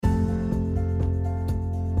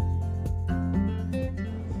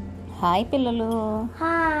Hi పిల్లలు.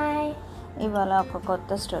 Hi. ఇవాళ ఒక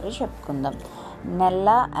కొత్త స్టోరీ చెప్పుకుందాం.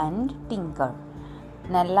 నెల్లా అండ్ టింకర్.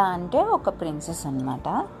 నెల్లా అంటే ఒక ప్రిన్సెస్ అన్నమాట.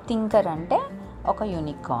 టింకర్ అంటే ఒక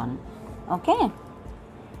యూనికార్న్. ఓకే.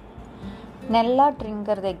 నెల్లా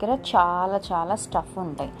టింకర్ దగ్గర చాలా చాలా స్టఫ్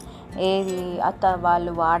ఉంటాయి. ఏది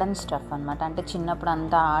వాళ్ళు వాడని స్టఫ్ అనమాట. అంటే చిన్నప్పుడు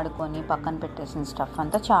అంతా ఆడుకొని పక్కన పెట్టేసిన స్టఫ్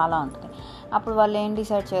అంతా చాలా ఉంటుంది. అప్పుడు వాళ్ళు ఏం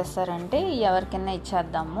డిసైడ్ చేస్తారంటే ఎవరికైనా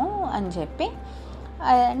ఇచ్చేద్దాము అని చెప్పి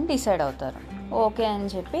డిసైడ్ అవుతారు. ఓకే అని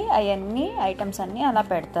చెప్పి అవన్నీ ఐటమ్స్ అన్నీ అలా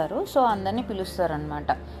పెడతారు. సో అందరినీ పిలుస్తారు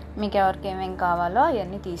అనమాట. మీకు ఎవరికి ఏమేమి కావాలో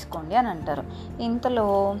అవన్నీ తీసుకోండి అని అంటారు. ఇంతలో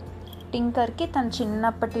టింకర్కి తన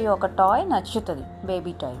చిన్నప్పటి ఒక టాయ్ నచ్చుతుంది,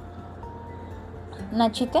 బేబీ టాయ్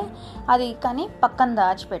నచ్చితే అది కానీ పక్కన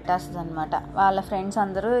దాచిపెట్టేస్తుంది అనమాట. వాళ్ళ ఫ్రెండ్స్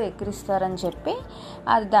అందరూ ఎక్కిరిస్తారని చెప్పి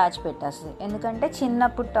అది దాచిపెట్టేస్తుంది. ఎందుకంటే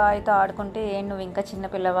చిన్నప్పుడు టాయ్తో ఆడుకుంటే నువ్వు ఇంకా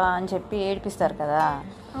చిన్నపిల్లవా అని చెప్పి ఏడిపిస్తారు కదా,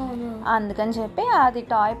 అందుకని చెప్పి అది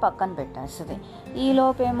టాయ్ పక్కన పెట్టేస్తుంది.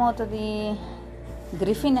 ఈలోపు ఏమవుతుంది,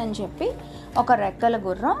 గ్రిఫిన్ అని చెప్పి ఒక రెక్కల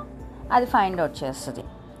గుర్రం అది ఫైండ్ అవుట్ చేస్తుంది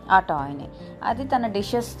ఆ టాయ్ని. అది తన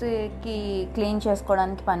డిషెస్కి క్లీన్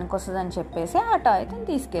చేసుకోవడానికి పనికొస్తుంది అని చెప్పేసి ఆ టాయ్ తను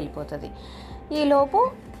తీసుకెళ్ళిపోతుంది. ఈలోపు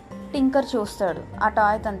టింకర్ చూస్తాడు ఆ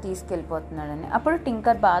టాయ్ తను తీసుకెళ్ళిపోతున్నాడని. అప్పుడు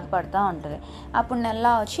టింకర్ బాధపడుతూ ఉంటుంది. అప్పుడు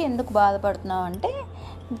నెల్లా వచ్చి ఎందుకు బాధపడుతున్నావు అంటే,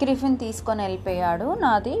 గ్రిఫిన్ తీసుకొని వెళ్ళిపోయాడు,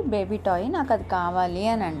 నాది బేబీ టాయ్, నాకు అది కావాలి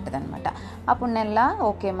అని అంటుంది అనమాట. అప్పుడు నెల్లా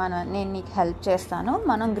ఓకే నేను నీకు హెల్ప్ చేస్తాను,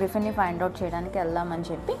 మనం గ్రిఫిన్ని ఫైండ్ అవుట్ చేయడానికి వెళ్దామని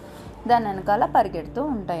చెప్పి దాని వెనకాల పరిగెడుతూ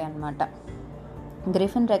ఉంటాయి అన్నమాట.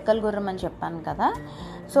 గ్రిఫిన్ రెక్కల గుర్రం అని చెప్పాను కదా,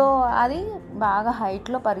 సో అది బాగా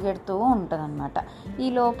హైట్లో పరిగెడుతూ ఉంటుంది అనమాట.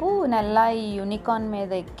 ఈలోపు నెల్లా ఈ యూనికార్న్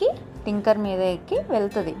మీద ఎక్కి టింకర్ మీద ఎక్కి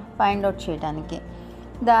వెళ్తుంది ఫైండ్ అవుట్ చేయడానికి.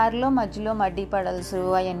 దారిలో మధ్యలో మడ్డీ పడల్స్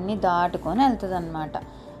అవన్నీ దాటుకొని వెళ్తుంది అనమాట.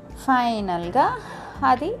 ఫైనల్గా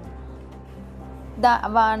అది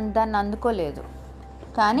దాన్ని అందుకోలేదు.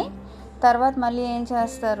 కానీ తర్వాత మళ్ళీ ఏం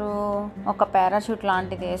చేస్తారు, ఒక పారాషూట్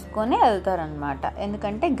లాంటిది వేసుకొని వెళ్తారనమాట.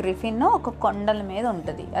 ఎందుకంటే గ్రిఫిన్ ఒక కొండల మీద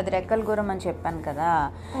ఉంటుంది, అది రెక్కల గుర్రం అని చెప్పాను కదా,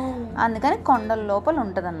 అందుకని కొండల లోపల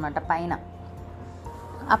ఉంటుంది అనమాట పైన.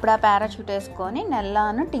 అప్పుడు ఆ పారాషూట్ వేసుకొని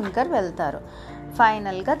నెల్లాను టింకర్ వెళ్తారు.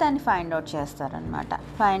 ఫైనల్గా దాన్ని ఫైండ్ అవుట్ చేస్తారనమాట.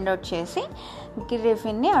 ఫైండ్ అవుట్ చేసి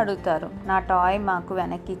గ్రిఫిన్ని అడుగుతారు, నా టాయ్ మాకు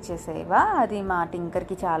వెనక్కి ఇచ్చేసేవా, అది మా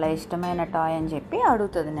టింకర్కి చాలా ఇష్టమైన టాయ్ అని చెప్పి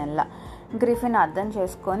అడుగుతుంది నెల్లా. గ్రిఫిన్ అర్థం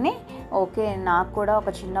చేసుకొని ఓకే, నాకు కూడా ఒక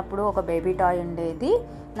చిన్నప్పుడు ఒక బేబీ టాయ్ ఉండేది,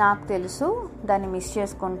 నాకు తెలుసు దాన్ని మిస్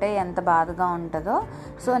చేసుకుంటే ఎంత బాధగా ఉంటుందో,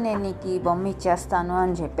 సో నేను నీకు ఈ బొమ్మ ఇచ్చేస్తాను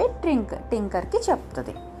అని చెప్పి టింకర్కి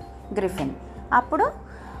చెప్తుంది గ్రిఫిన్. అప్పుడు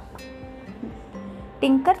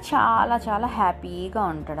టింకర్ చాలా చాలా హ్యాపీగా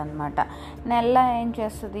ఉంటాడనమాట. నెల్లా ఏం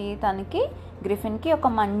చేస్తుంది, తనకి గ్రిఫిన్కి ఒక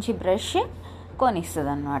మంచి బ్రష్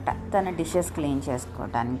కొనిస్తుంది అనమాట తన డిషెస్ క్లీన్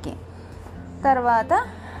చేసుకోవడానికి. తర్వాత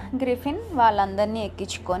గ్రిఫిన్ వాళ్ళందరినీ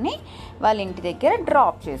ఎక్కించుకొని వాళ్ళ ఇంటి దగ్గర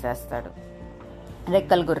డ్రాప్ చేసేస్తాడు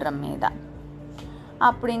రెక్కల గుర్రం మీద.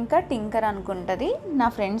 అప్పుడు ఇంకా టింకర్ అనుకుంటుంది, నా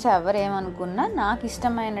ఫ్రెండ్స్ ఎవరేమనుకున్నా నాకు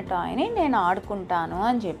ఇష్టమైన టాయ్ని నేను ఆడుకుంటాను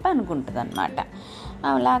అని చెప్పి అనుకుంటుంది అనమాట.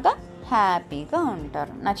 అలాగా హ్యాపీగా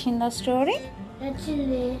ఉంటారు. నచ్చిందా స్టోరీ?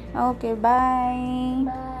 నచ్చింది. Okay, bye.